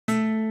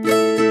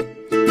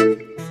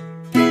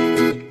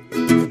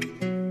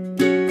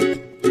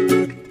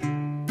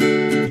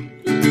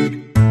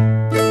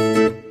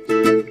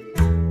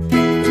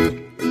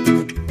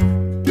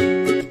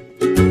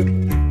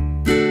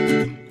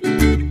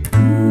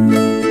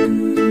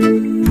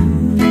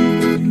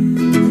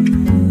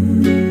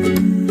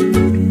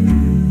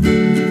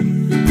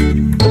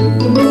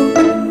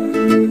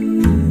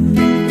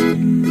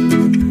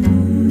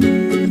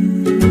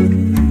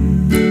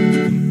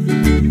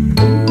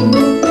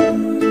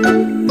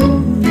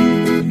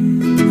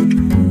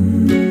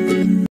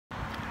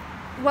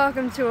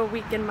Welcome to a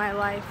week in my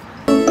life.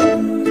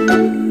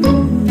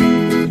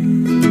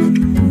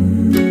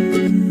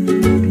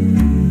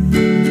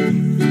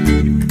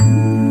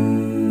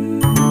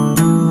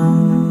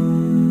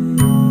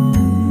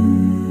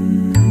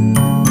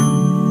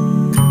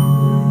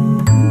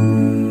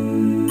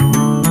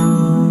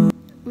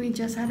 We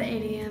just had an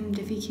 8 a.m.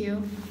 Diffie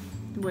Q.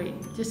 Wait,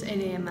 just 8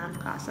 a.m. math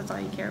class, that's all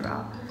you care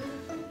about.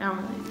 I don't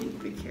really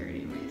think we care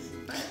anyways.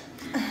 But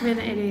we had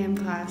an 8 a.m.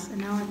 class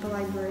and now we're at the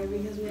library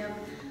because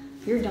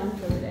you're done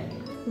for the day.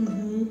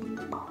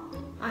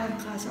 I have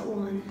class at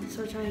 1, so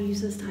we're trying to use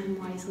this time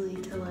wisely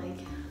to like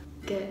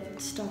get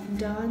stuff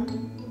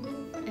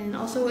done. And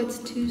also it's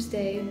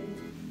Tuesday,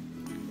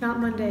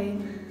 not Monday,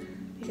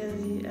 because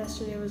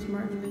yesterday was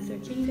Martin Luther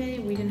King Day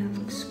and we didn't have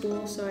like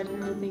school, so I didn't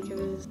really think it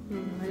was,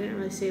 I didn't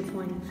really see a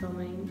point in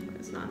filming.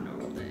 It's not a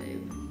normal day.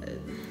 But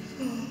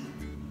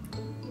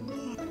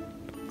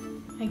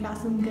I got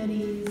some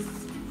goodies.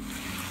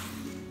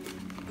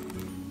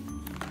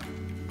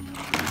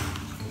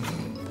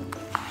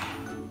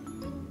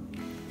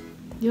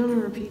 You want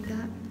to repeat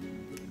that?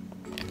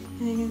 I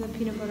think it's a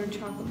peanut butter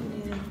chocolate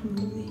banana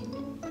movie.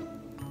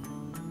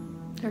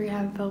 There you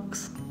have it,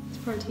 folks. It's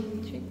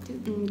protein shake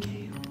too.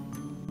 Okay.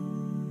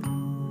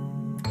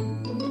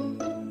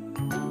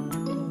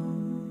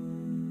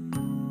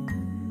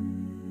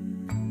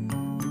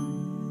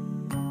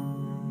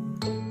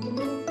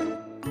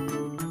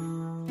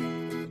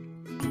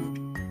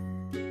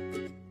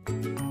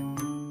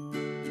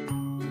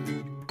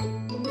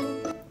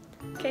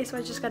 Okay, so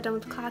I just got done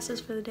with classes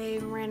for the day,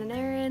 ran an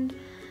errand.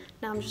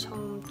 Now I'm just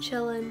home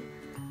chilling,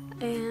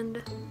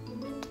 and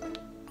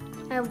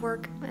I have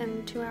work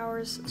in 2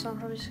 hours, so I'm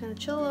probably just gonna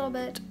chill a little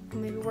bit,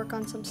 maybe work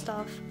on some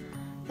stuff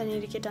that I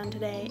need to get done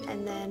today,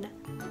 and then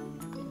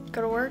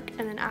go to work,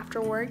 and then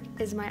after work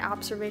is my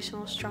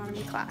observational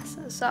astronomy class.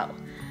 So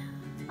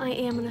I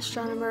am an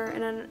astronomer,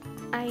 and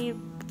I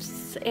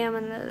am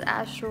an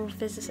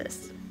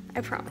astrophysicist,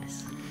 I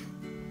promise.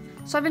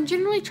 So I've been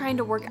generally trying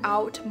to work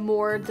out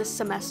more this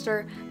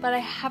semester, but I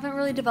haven't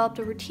really developed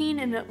a routine,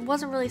 and it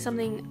wasn't really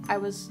something I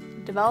was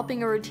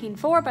developing a routine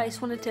for, but I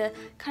just wanted to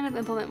kind of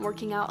implement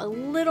working out a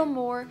little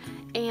more.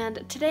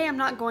 And today I'm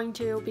not going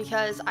to,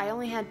 because I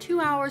only had 2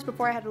 hours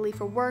before I had to leave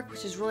for work,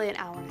 which is really an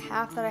hour and a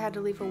half that I had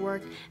to leave for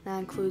work. And that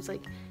includes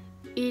like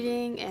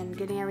eating and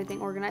getting everything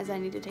organized that I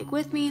need to take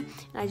with me.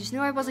 And I just knew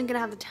I wasn't gonna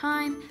have the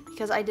time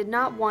because I did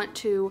not want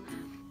to.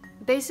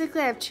 Basically,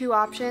 I have 2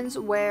 options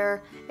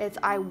where it's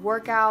I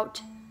work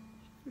out,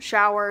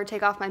 shower,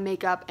 take off my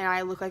makeup, and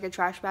I look like a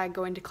trash bag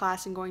going to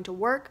class and going to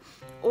work,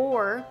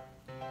 or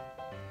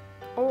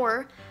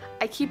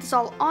I keep this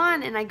all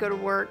on and I go to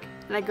work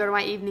and I go to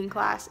my evening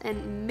class,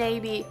 and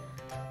maybe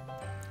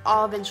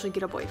I'll eventually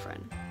get a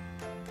boyfriend.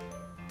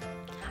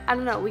 I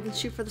don't know, we can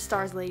shoot for the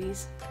stars,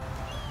 ladies.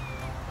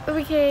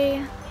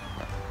 Okay,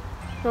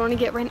 don't want to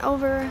get ran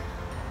over.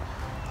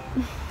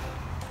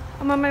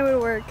 I'm on my way to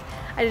work.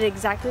 I did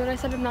exactly what I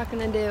said I'm not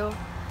gonna do.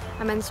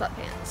 I'm in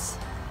sweatpants.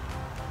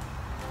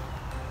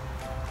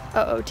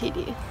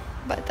 OOTD,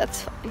 but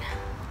that's fine.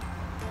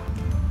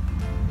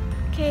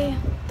 Okay,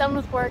 done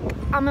with work.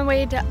 On my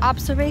way to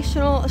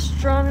observational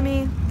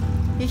astronomy.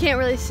 You can't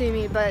really see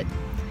me, but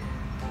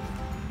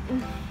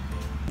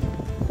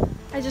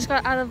I just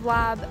got out of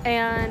lab,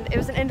 and it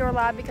was an indoor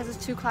lab because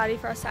it's too cloudy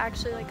for us to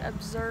actually like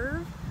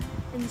observe.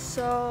 And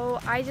so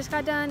I just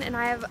got done, and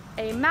I have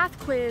a math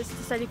quiz to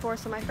study for,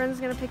 so my friend's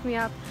gonna pick me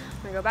up.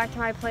 I'm gonna go back to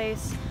my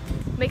place,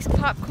 make some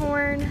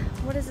popcorn.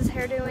 What is his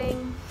hair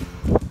doing?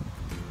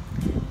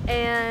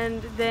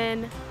 And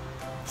then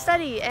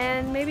study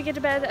and maybe get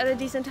to bed at a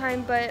decent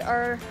time, but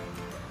our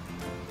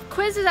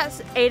quiz is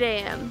at 8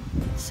 a.m.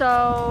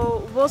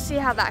 So we'll see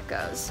how that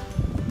goes.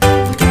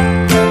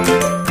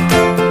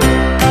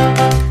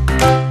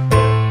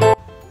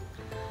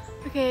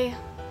 Okay,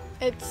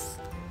 it's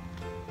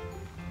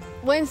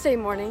Wednesday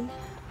morning.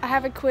 I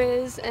have a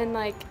quiz in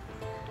like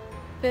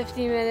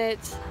 50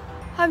 minutes.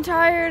 I'm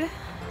tired,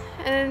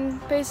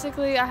 and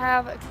basically I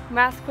have a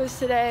math quiz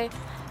today,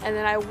 and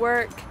then I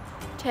work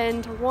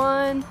 10 to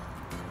 1,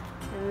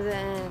 and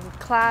then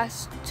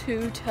class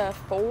 2 to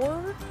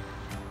 4,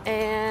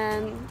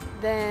 and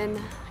then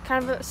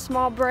kind of a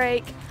small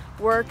break,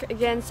 work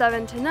again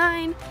 7 to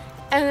 9,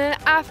 and then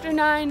after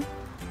 9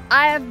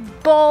 I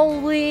have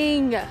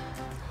bowling.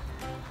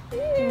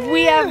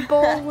 We have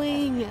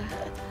bowling.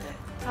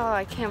 Oh,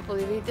 I can't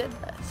believe he did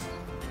this.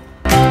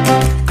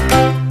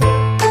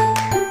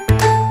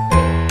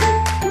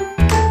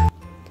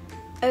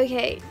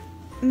 Okay,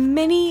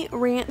 mini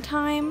rant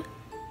time.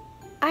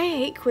 I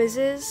hate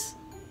quizzes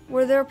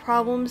where there are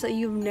problems that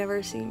you've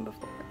never seen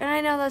before. And I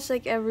know that's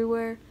like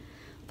everywhere,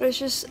 but it's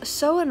just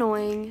so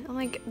annoying. I'm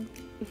like,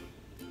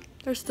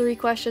 there's 3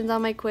 questions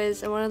on my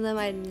quiz, and one of them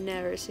I'd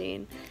never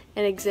seen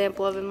an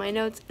example of in my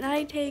notes, and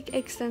I take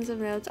extensive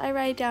notes. I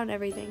write down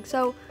everything.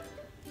 So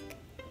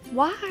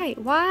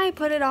why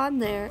put it on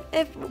there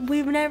if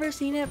we've never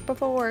seen it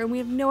before and we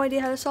have no idea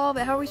how to solve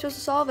it? How are we supposed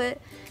to solve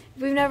it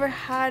if we've never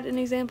had an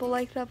example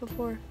like that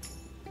before?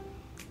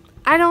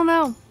 I don't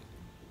know.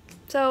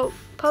 So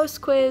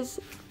post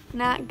quiz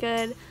not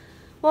good.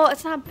 Well,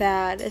 it's not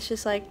bad. It's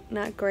just like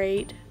not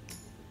great.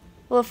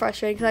 A little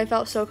frustrating because I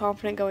felt so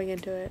confident going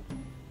into it.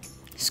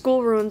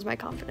 School ruins my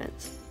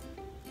confidence.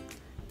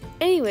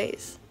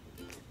 Anyways,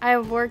 I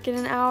have work in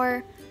an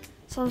hour,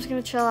 so I'm just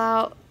gonna chill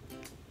out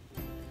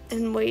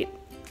and wait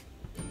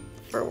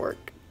for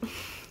work.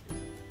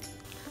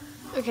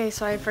 Okay,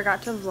 so I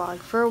forgot to vlog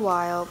for a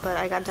while, but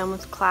I got done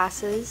with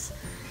classes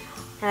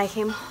and I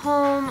came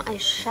home, I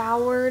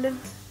showered,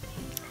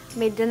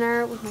 made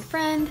dinner with my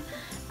friend.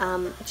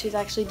 She's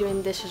actually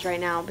doing dishes right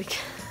now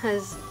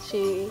because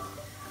she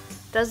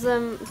does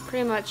them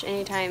pretty much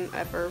anytime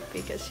ever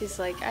because she's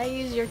like, I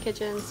use your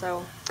kitchen.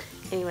 So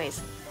anyways,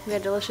 we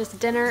had delicious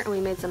dinner and we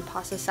made some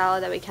pasta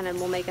salad that we kind of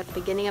will make at the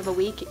beginning of a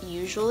week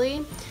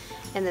usually,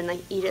 and then like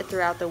eat it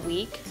throughout the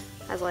week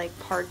as like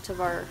parts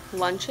of our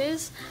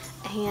lunches.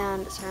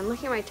 And sorry, I'm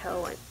looking at my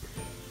toe.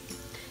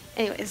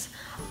 Anyways,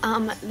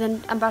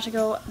 then I'm about to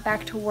go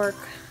back to work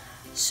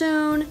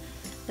soon.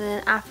 And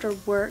then after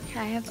work,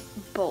 I have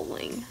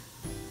bowling.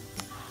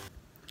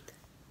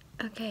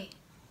 Okay,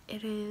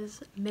 it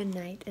is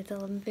midnight. It's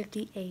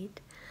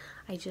 11:58.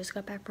 I just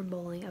got back from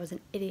bowling. I was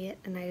an idiot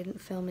and I didn't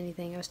film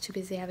anything. I was too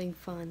busy having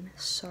fun.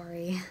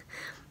 Sorry.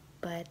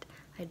 But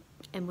I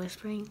am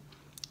whispering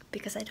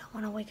because I don't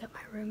want to wake up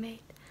my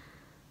roommate.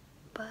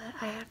 But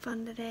I had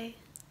fun today.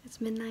 It's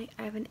midnight.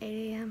 I have an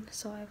 8 a.m.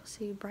 so I will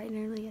see you bright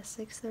and early at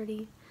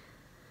 6:30.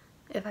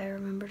 If I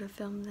remember to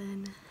film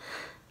then.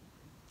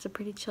 It's a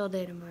pretty chill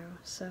day tomorrow,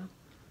 so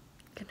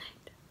good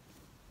night.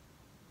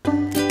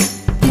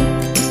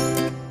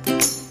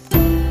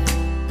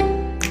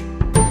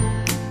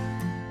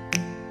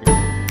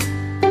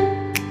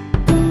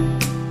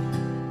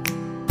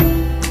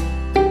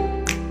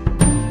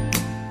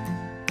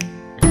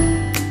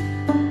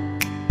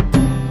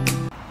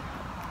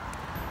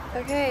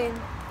 Okay.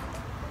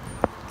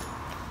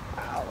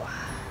 Wow.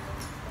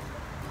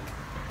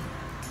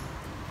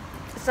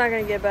 It's not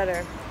gonna get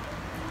better.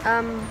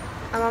 I'm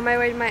on my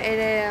way to my 8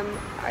 a.m.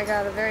 I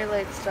got a very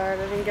late start.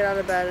 I didn't get out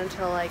of bed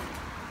until like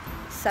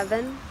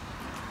 7.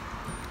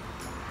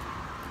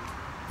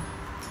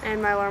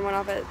 And my alarm went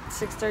off at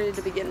 6:30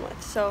 to begin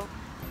with. So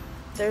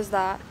there's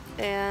that.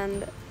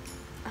 And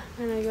I'm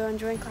gonna go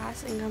enjoy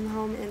class and come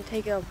home and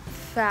take a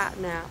fat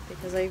nap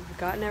because I've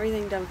gotten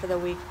everything done for the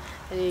week.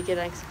 I need to get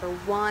except for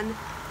one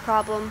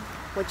problem,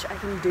 which I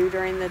can do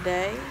during the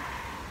day.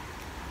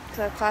 Because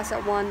I have class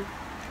at 1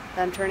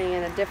 that I'm turning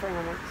in a different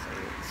homework.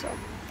 So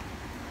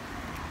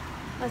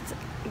let's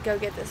go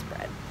get this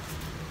bread.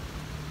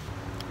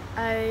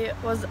 I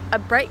was a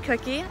bright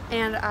cookie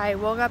and I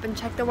woke up and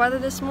checked the weather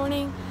this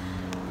morning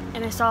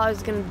and I saw it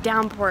was gonna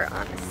downpour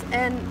on us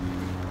and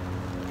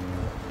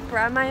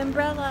grabbed my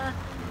umbrella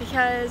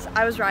because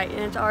I was right and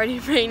it's already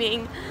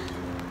raining.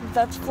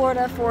 That's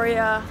Florida for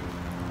ya.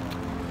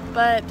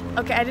 But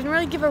okay, I didn't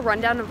really give a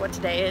rundown of what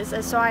today is.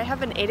 So I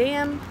have an 8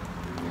 a.m.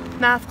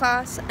 math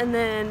class and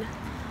then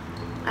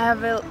I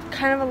have a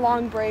kind of a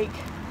long break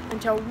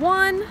until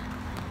 1.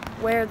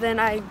 Where then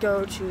I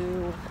go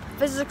to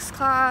physics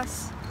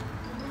class.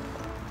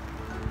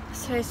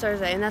 Today's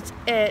Thursday and that's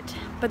it.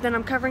 But then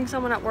I'm covering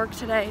someone at work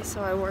today,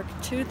 so I work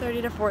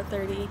 2:30 to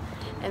 4:30,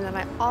 and then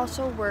I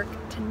also work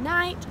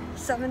tonight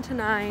 7 to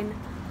 9.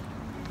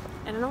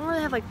 And I don't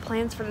really have like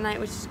plans for tonight,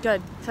 which is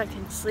good so I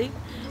can sleep.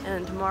 And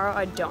then tomorrow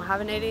I don't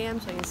have an 8 a.m.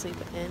 so I can sleep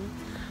in.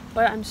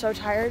 But I'm so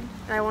tired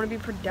and I want to be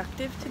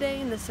productive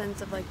today in the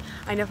sense of like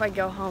I know if I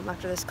go home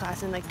after this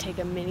class and like take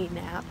a mini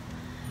nap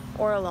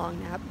or a long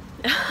nap,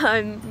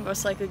 I'm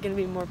most likely going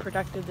to be more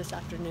productive this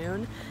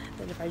afternoon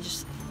than if I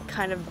just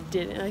kind of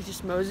didn't, like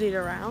just moseyed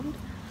around.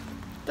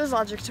 There's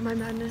logic to my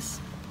madness.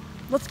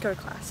 Let's go to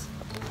class.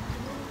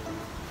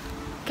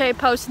 Okay,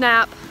 post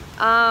nap,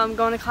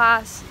 going to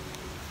class.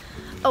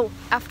 Oh,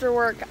 after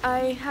work,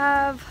 I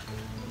have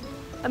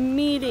a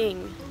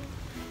meeting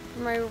for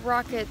my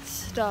rocket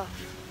stuff.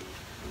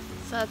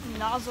 So that's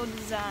nozzle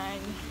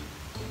design,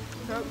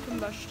 throat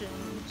combustion,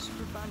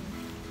 super fun.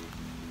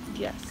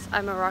 Yes,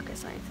 I'm a rocket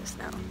scientist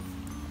now.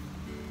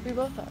 We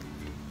both are.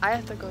 I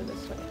have to go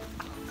this way.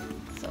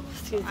 So,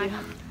 excuse me.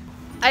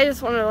 I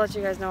just wanted to let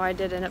you guys know I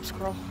did end up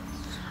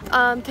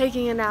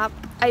taking a nap.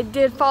 I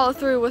did follow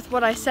through with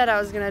what I said I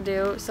was gonna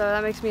do, so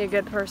that makes me a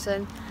good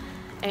person.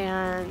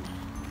 And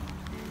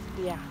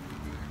yeah.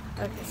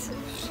 Okay.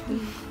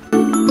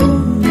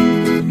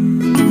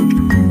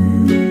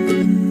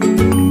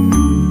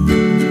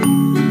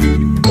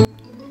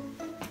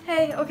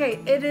 Hey, okay,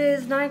 it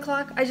is 9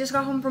 o'clock. I just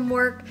got home from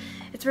work.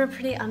 It's been a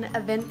pretty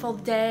uneventful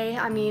day.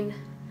 I mean,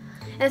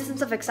 in a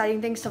sense of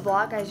exciting things to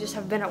vlog, I just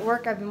have been at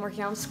work. I've been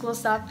working on school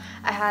stuff.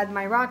 I had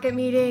my rocket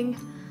meeting.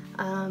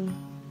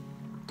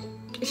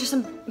 It's just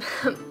some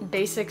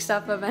basic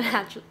stuff of an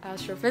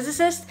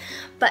astrophysicist,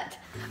 but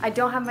I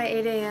don't have my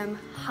 8 a.m.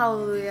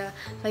 Hallelujah.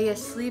 So I get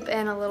to sleep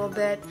in a little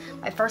bit.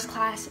 My first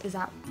class is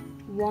at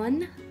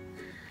 1,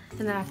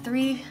 and then I have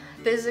 3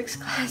 physics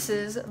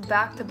classes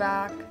back to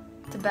back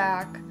to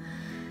back.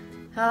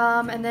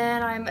 And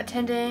then I'm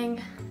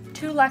attending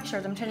 2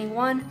 lectures. I'm attending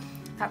one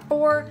at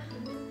 4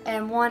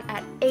 and one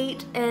at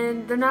 8,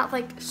 and they're not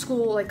like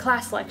school, like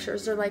class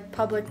lectures, they're like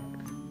public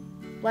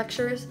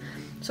lectures.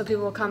 So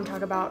people will come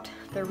talk about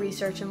their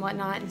research and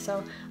whatnot, and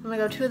so I'm gonna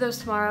go 2 of those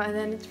tomorrow, and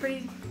then it's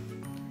pretty,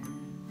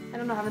 I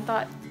don't know, I haven't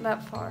thought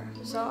that far.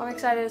 So I'm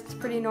excited, it's a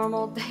pretty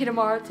normal day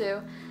tomorrow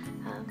too.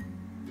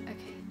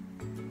 Okay,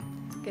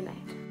 good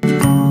night.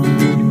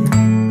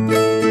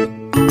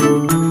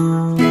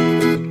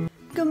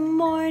 Good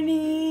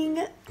morning,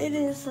 it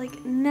is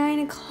like 9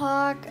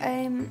 o'clock.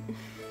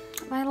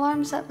 My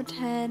alarm's set for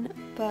 10,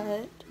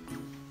 but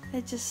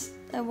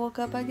I woke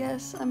up, I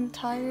guess. I'm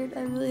tired.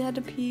 I really had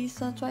to pee,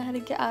 so that's why I had to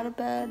get out of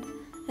bed.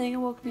 I think it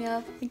woke me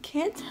up. I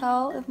can't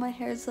tell if my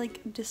hair is like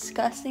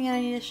disgusting and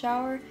I need a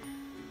shower.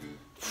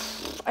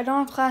 I don't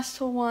have class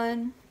till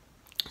 1,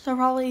 so I'll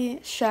probably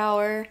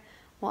shower,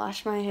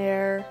 wash my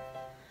hair,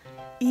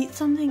 eat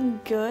something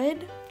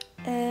good,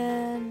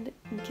 and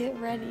get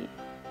ready.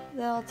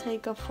 That'll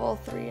take a full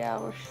 3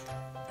 hours,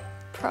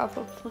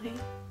 probably.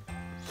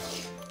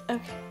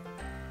 Okay.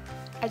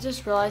 I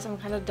just realized I'm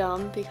kind of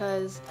dumb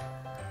because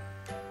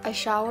I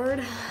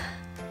showered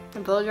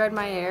and blow dried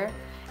my hair,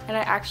 and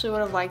I actually would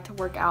have liked to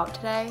work out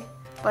today,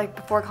 like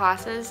before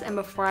classes and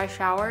before I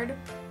showered.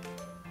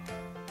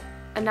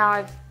 And now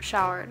I've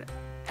showered,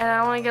 and I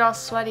don't want to get all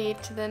sweaty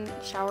to then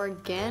shower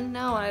again.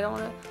 No, I don't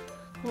want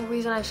to. The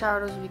reason I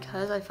showered was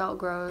because I felt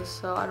gross,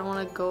 so I don't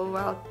want to go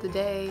out the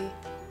day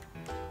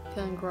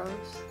feeling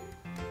gross.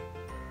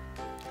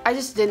 I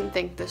just didn't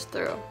think this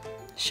through.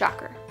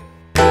 Shocker.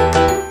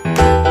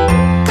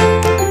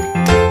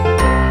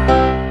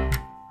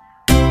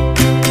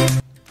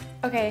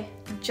 Okay,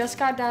 just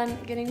got done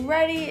getting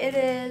ready. It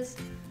is,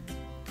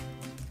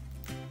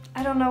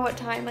 I don't know what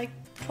time, like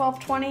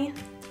 12:20.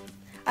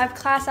 I have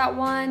class at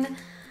 1.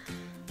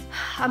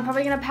 I'm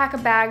probably gonna pack a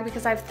bag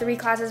because I have 3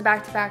 classes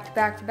back to back to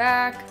back to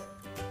back.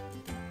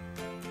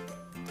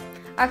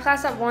 I have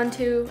class at 1,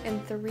 2,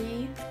 and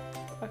 3.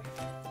 Okay,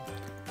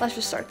 let's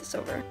just start this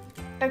over.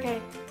 Okay,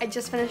 I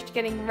just finished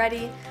getting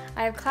ready.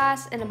 I have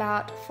class in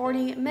about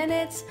 40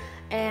 minutes,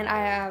 and I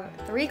have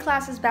 3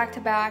 classes back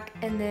to back,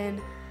 and then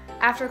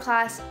after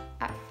class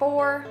at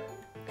 4,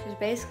 which is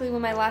basically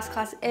when my last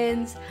class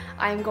ends,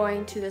 I'm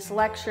going to this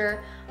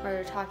lecture where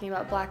they're talking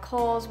about black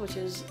holes, which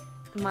is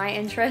my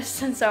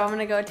interest, and so I'm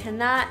gonna go attend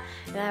that,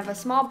 and I have a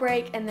small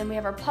break, and then we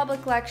have our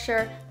public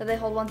lecture that they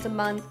hold once a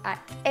month at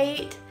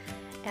 8,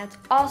 and it's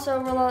also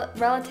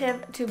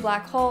relative to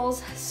black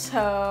holes,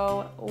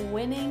 so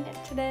winning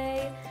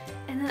today.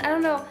 And then I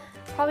don't know,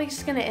 probably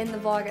just gonna end the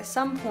vlog at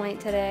some point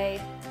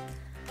today.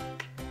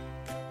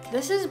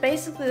 This is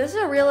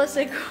a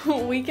realistic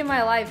week in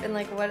my life, and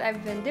like what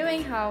I've been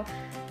doing, how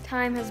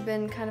time has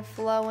been kind of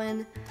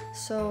flowing,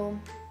 so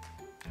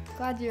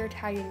glad you're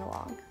tagging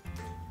along.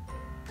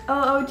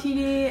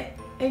 OOTD,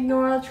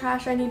 ignore the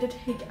trash I need to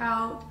take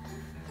out.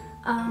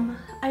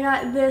 I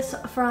got this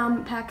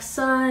from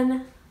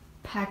PacSun.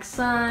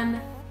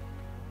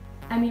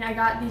 I mean, I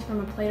got these from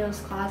a Plato's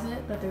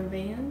Closet, but they're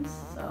Vans,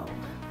 so.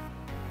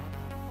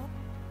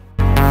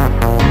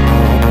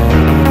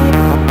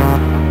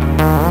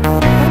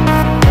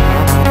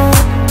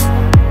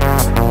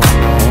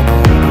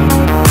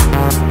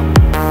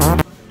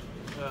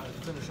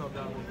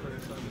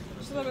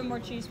 Just a little bit more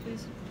cheese,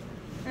 please.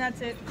 And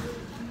that's it.